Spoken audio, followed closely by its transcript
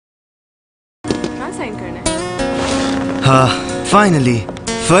कहाँ साइन करना है? हाँ, finally,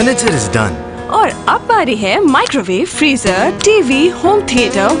 furniture is done. और अब बारी है microwave, freezer, TV, home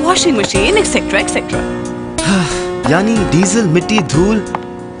theatre, washing machine, etcetera etcetera. यानी डीजल, मिट्टी, धूल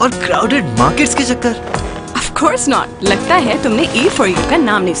और क्राउडेड मार्केट्स के चक्कर। Of course not. लगता है तुमने E4U का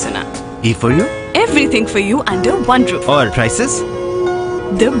नाम नहीं सुना। E4U? Everything for you under one roof. और prices?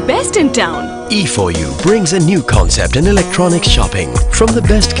 The best in town. E4U brings a new concept in electronic shopping. From the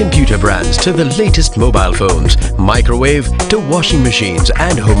best computer brands to the latest mobile phones, microwave to washing machines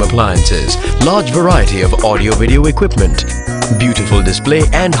and home appliances. Large variety of audio-video equipment. Beautiful display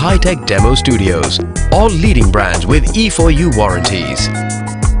and high-tech demo studios. All leading brands with E4U warranties.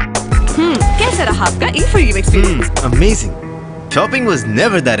 कैसा रहा आपका E4U experience? Amazing. Shopping was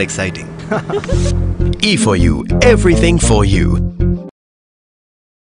never that exciting. E4U, everything for you.